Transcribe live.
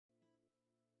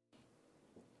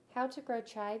How to grow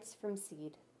chives from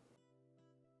seed.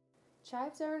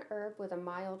 Chives are an herb with a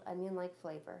mild onion-like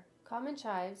flavor. Common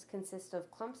chives consist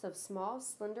of clumps of small,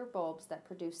 slender bulbs that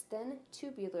produce thin,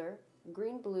 tubular,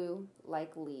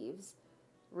 green-blue-like leaves,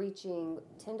 reaching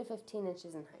 10 to 15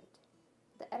 inches in height.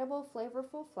 The edible,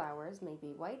 flavorful flowers may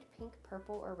be white, pink,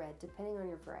 purple, or red, depending on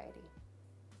your variety.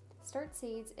 Start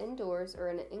seeds indoors or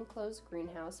in an enclosed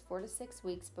greenhouse 4 to 6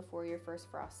 weeks before your first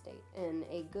frost date in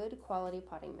a good quality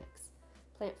potting mix.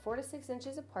 Plant 4 to 6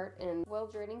 inches apart in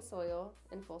well-draining soil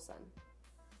in full sun.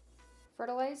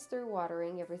 Fertilize through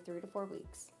watering every 3 to 4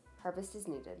 weeks. Harvest is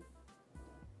needed.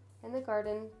 In the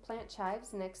garden, plant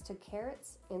chives next to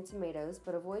carrots and tomatoes,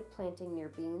 but avoid planting near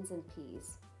beans and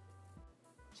peas.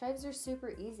 Chives are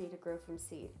super easy to grow from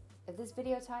seed. If this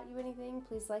video taught you anything,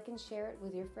 please like and share it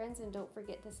with your friends, and don't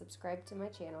forget to subscribe to my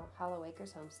channel, Hollow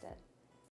Acres Homestead.